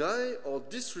to deny or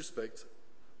disrespect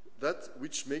that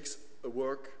which makes a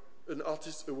work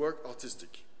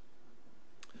artistic.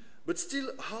 But still,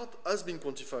 art has been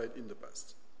quantified in the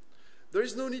past. There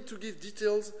is no need to give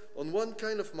details on one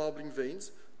kind of marbling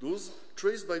veins, those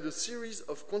traced by the series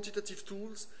of quantitative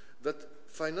tools that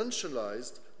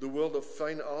financialized the world of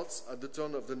fine arts at the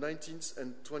turn of the 19th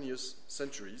and 20th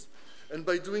centuries, and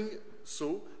by doing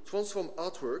so, transform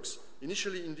artworks,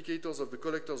 initially indicators of the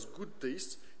collector's good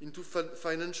taste, into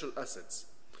financial assets.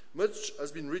 Much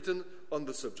has been written on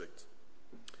the subject.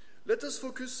 Let us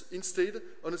focus instead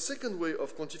on a second way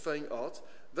of quantifying art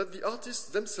that the artists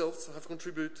themselves have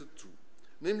contributed to,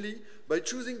 namely by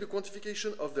choosing the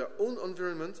quantification of their own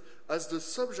environment as the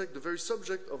subject, the very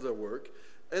subject of their work,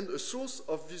 and a source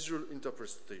of visual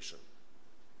interpretation.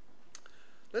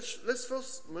 Let's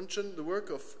first mention the work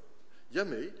of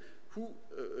Yamei, who,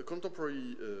 a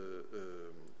contemporary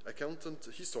accountant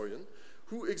historian,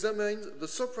 who examined the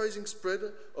surprising spread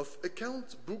of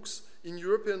account books in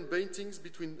European paintings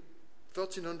between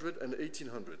 1300 and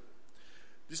 1800.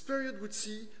 This period would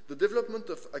see the development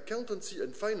of accountancy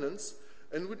and finance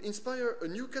and would inspire a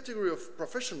new category of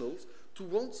professionals to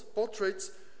want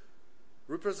portraits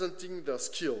representing their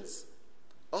skills.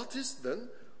 Artists, then,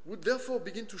 would therefore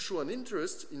begin to show an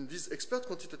interest in these expert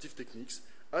quantitative techniques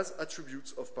as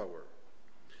attributes of power.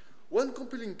 One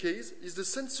compelling case is the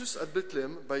census at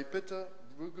Bethlehem by Peter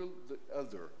Bruegel the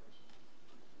Elder.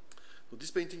 So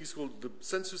this painting is called The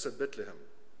Census at Bethlehem,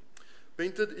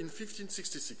 painted in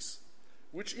 1566,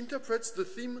 which interprets the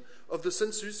theme of the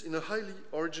census in a highly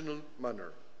original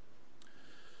manner.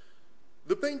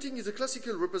 The painting is a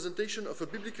classical representation of a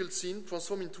biblical scene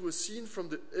transformed into a scene from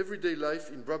the everyday life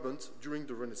in Brabant during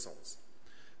the Renaissance.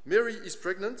 Mary is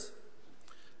pregnant,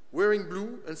 wearing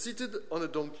blue, and seated on a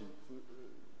donkey.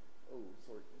 Oh,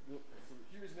 sorry. No, so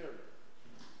here is Mary.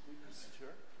 Maybe you see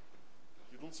her?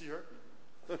 You don't see her?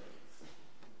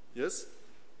 Yes?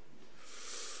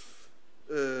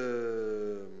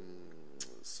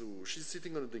 So she's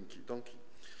sitting on a donkey.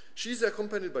 She is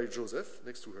accompanied by Joseph,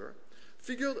 next to her.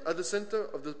 Figured at the center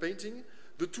of the painting,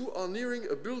 the two are nearing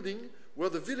a building where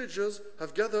the villagers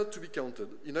have gathered to be counted,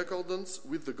 in accordance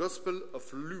with the Gospel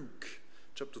of Luke,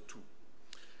 chapter 2.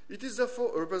 It is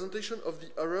therefore a representation of the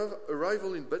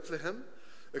arrival in Bethlehem,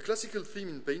 a classical theme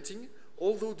in painting,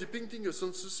 although depicting a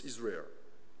census is rare.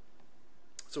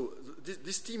 So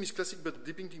this theme is classic, but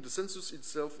depicting the census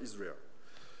itself is rare.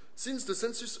 Since the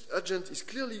census agent is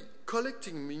clearly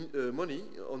collecting money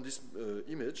on this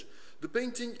image, the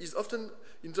painting is often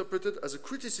interpreted as a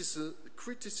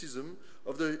criticism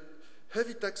of the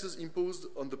heavy taxes imposed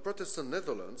on the Protestant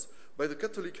Netherlands by the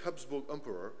Catholic Habsburg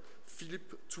Emperor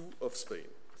Philip II of Spain,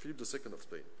 Philip II of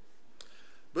Spain.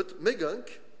 But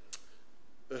Megank,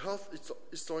 a health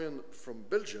historian from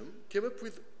Belgium, came up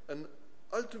with an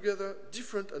altogether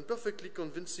different and perfectly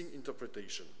convincing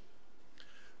interpretation.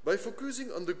 By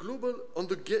focusing on the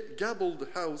gabled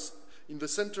house in the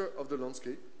center of the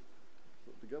landscape,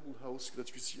 the gabled house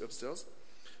that you see upstairs,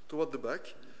 toward the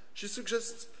back, she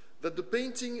suggests that the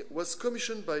painting was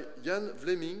commissioned by Jan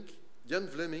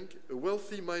Vleming, a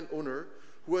wealthy mine owner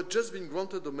who had just been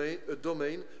granted a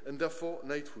domain and therefore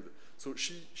knighthood. So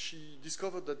she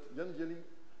discovered that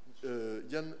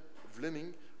Jan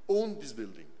Vleming owned this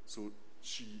building. So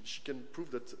she can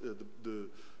prove that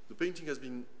the painting has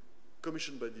been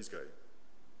commissioned by this guy.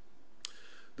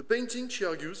 The painting, she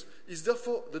argues, is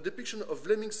therefore the depiction of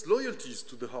Vleming's loyalties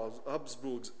to the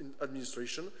Habsburg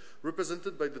administration,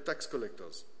 represented by the tax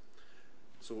collectors.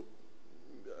 So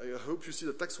I hope you see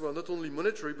that taxes were not only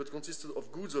monetary, but consisted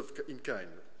of goods in kind,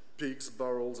 pigs,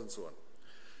 barrels, and so on.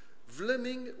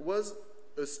 Vleming was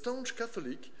a staunch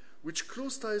Catholic with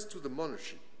close ties to the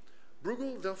monarchy.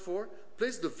 Bruegel, therefore,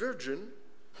 placed the Virgin,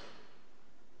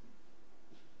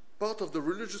 part of the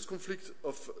religious conflict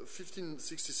of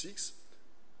 1566,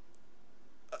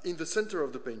 in the center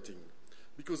of the painting,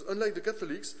 because unlike the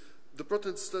Catholics, the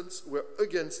Protestants were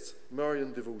against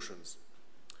Marian devotions.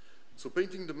 So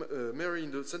painting Mary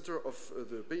in the center of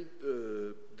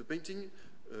the painting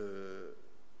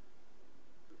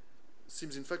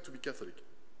seems in fact to be Catholic.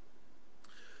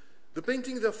 The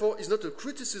painting, therefore, is not a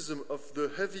criticism of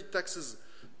the heavy taxes,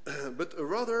 but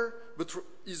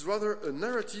is rather a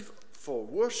narrative for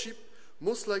worship,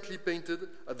 most likely painted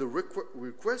at the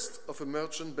request of a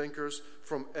merchant bankers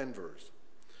from Anvers.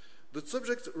 The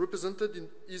subject represented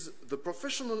is the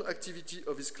professional activity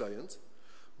of his client.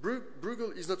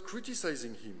 Bruegel is not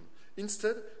criticizing him.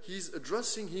 Instead, he is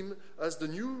addressing him as the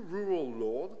new rural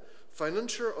lord,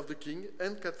 financier of the king,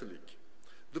 and Catholic.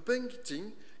 The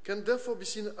painting can therefore be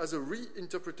seen as a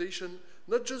reinterpretation,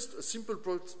 not just a simple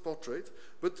portrait,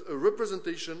 but a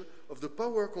representation of the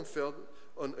power conferred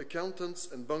on accountants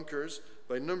and bankers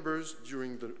by numbers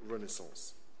during the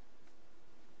Renaissance.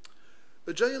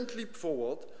 A giant leap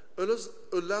forward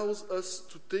allows us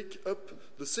to take up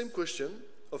the same question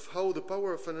of how the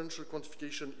power of financial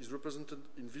quantification is represented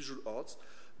in visual arts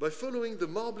by following the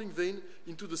marbling vein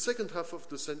into the second half of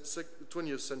the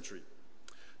 20th century.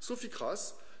 Sophie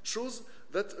Crass shows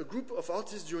that a group of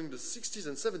artists during the 60s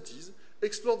and 70s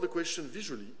explored the question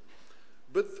visually,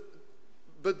 but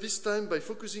this time by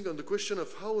focusing on the question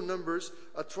of how numbers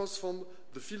had transformed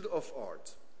the field of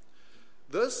art.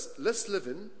 Thus, Les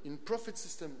Levin, in Profit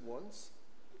System 1,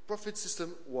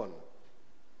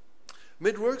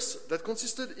 made works that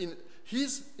consisted in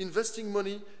his investing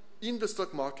money in the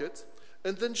stock market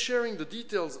and then sharing the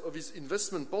details of his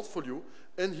investment portfolio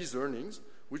and his earnings,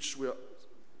 which were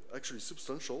actually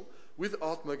substantial, with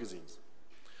art magazines.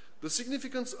 The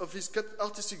significance of his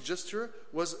artistic gesture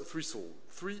was threefold.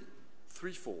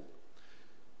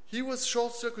 He was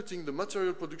short-circuiting the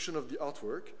material production of the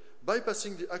artwork,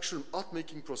 bypassing the actual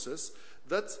art-making process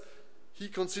that he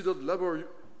considered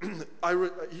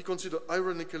he considered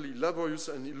ironically laborious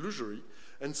and illusory,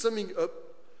 and summing up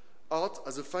art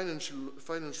as a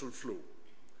financial flow.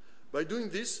 By doing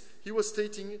this, he was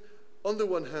stating, on the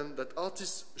one hand, that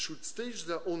artists should stage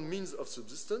their own means of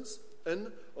subsistence,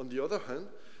 and, on the other hand,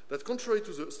 that contrary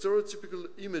to the stereotypical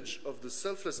image of the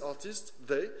selfless artist,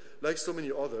 they, like so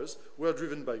many others, were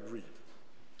driven by greed.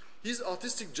 His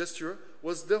artistic gesture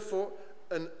was therefore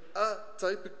an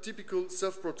atypical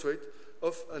self-portrait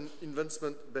of an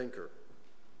investment banker.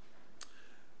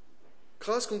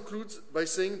 Kras concludes by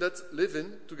saying that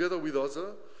Levin, together with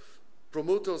other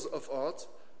promoters of art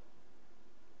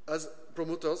as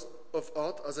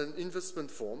an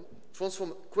investment form,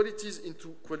 transform qualities into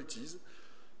quantities,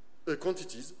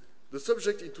 the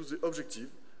subject into the objective,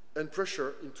 and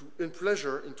pleasure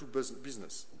into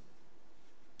business.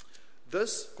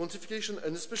 Thus, quantification,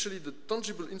 and especially the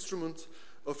tangible instrument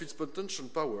of its potential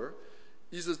power,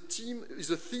 is a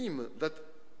theme that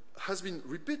has been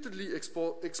repeatedly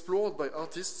explored by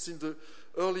artists since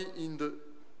early in the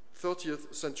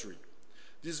 30th century.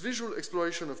 This visual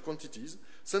exploration of quantities,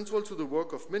 central to the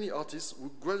work of many artists,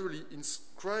 would gradually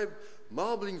inscribe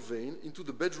marbling vein into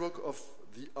the bedrock of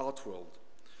the art world.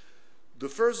 The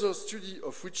further study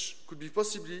of which could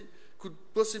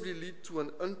possibly lead to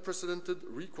an unprecedented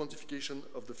re-quantification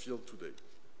of the field today.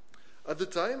 At the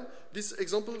time, this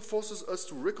example forces us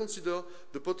to reconsider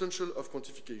the potential of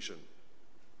quantification.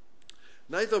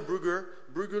 Neither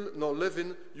Bruegel nor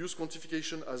Levin use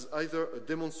quantification as either a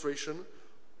demonstration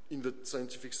in the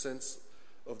scientific sense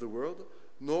of the word,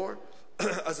 nor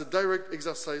as a direct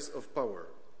exercise of power.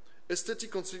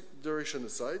 Aesthetic consideration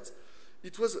aside,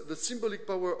 it was the symbolic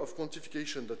power of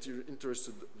quantification that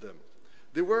interested them.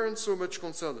 They weren't so much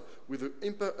concerned with the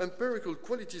empirical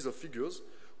qualities of figures,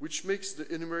 which makes the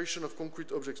enumeration of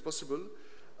concrete objects possible,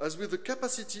 as with the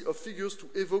capacity of figures to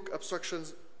evoke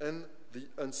abstractions and the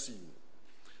unseen.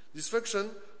 This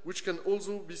function, which can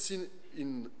also be seen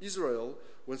in Israel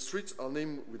when streets are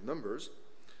named with numbers,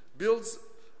 builds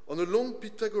on a long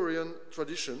Pythagorean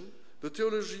tradition, the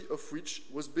theology of which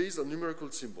was based on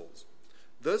numerical symbols.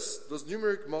 Thus, does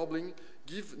numeric marbling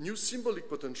give new symbolic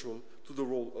potential to the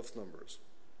role of numbers.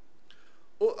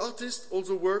 All artists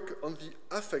also work on the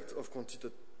affect of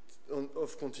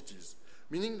quantities,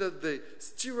 meaning that they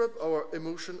stir up our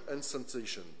emotion and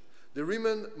sensation. They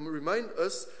remind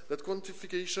us that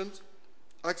quantification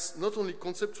acts not only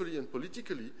conceptually and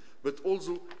politically, but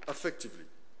also affectively.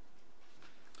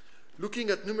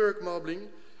 Looking at numeric marbling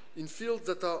in fields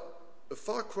that are a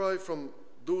far cry from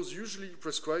those usually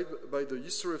prescribed by the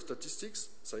history of statistics,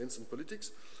 science and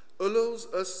politics, allows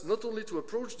us not only to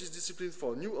approach this discipline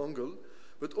from a new angle,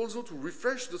 but also to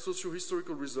refresh the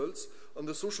socio-historical results on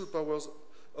the social powers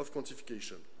of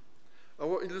quantification.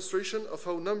 Our illustration of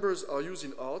how numbers are used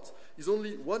in art is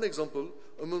only one example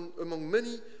among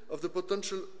many of the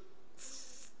potential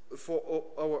for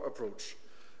our approach.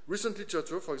 Recent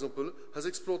literature, for example, has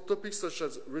explored topics such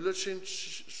as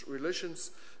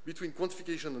relations between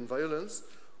quantification and violence,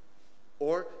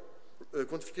 or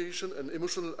quantification and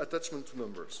emotional attachment to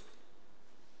numbers.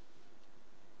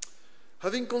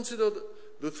 Having considered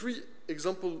the three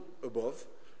examples above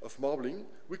of marbling,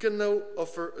 we can now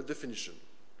offer a definition.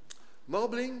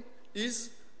 Marbling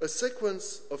is a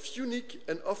sequence of unique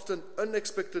and often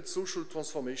unexpected social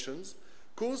transformations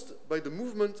caused by the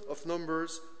movement of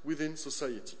numbers within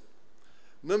society.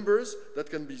 Numbers that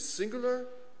can be singular,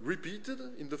 repeated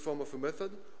in the form of a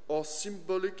method, or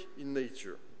symbolic in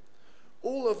nature.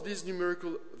 All of these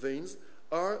numerical veins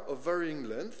are of varying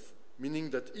length, meaning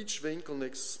that each vein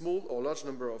connects small or large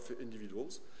number of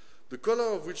individuals, the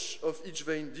color of each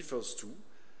vein differs too,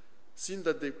 seeing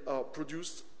that they are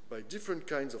produced by different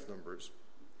kinds of numbers.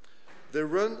 They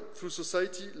run through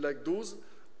society like those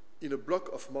in a block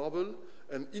of marble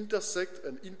and intersect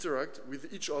and interact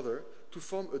with each other to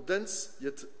form a dense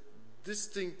yet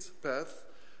distinct path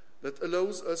that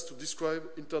allows us to describe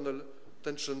internal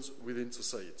tensions within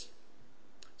society.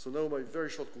 So now my very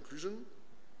short conclusion.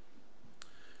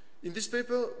 In this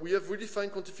paper, we have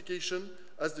redefined quantification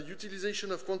as the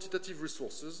utilization of quantitative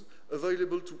resources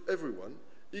available to everyone,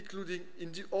 including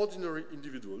ordinary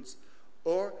individuals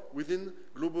or within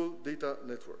global data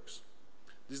networks.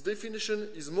 This definition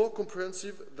is more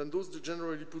comprehensive than those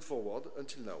generally put forward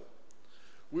until now.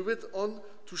 We went on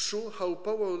to show how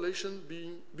power relations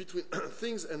between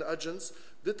things and agents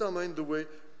determine the way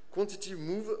quantity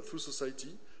moves through society,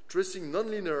 tracing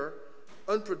nonlinear,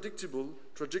 unpredictable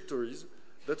trajectories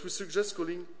that we suggest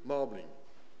calling marbling.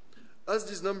 As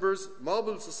these numbers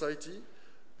marble society,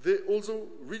 they also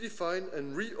redefine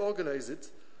and reorganize it,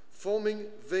 forming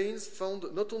veins found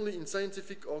not only in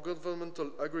scientific or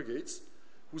governmental aggregates,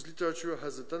 whose literature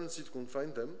has a tendency to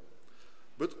confine them,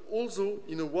 but also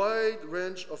in a wide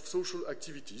range of social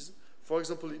activities, for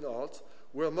example in art,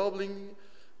 where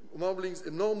marbling's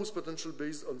enormous potential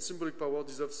based on symbolic power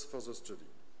deserves further study.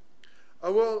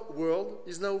 Our world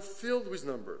is now filled with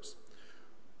numbers.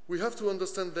 We have to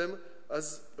understand them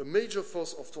as a major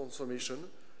force of transformation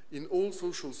in all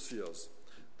social spheres.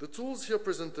 The tools here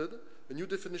presented, a new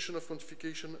definition of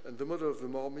quantification and the model of the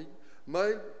marbling,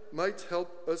 might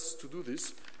help us to do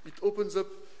this. It opens up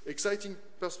exciting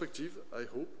perspective, I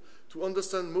hope, to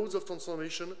understand modes of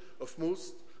transformation of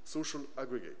most social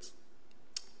aggregates.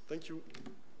 Thank you.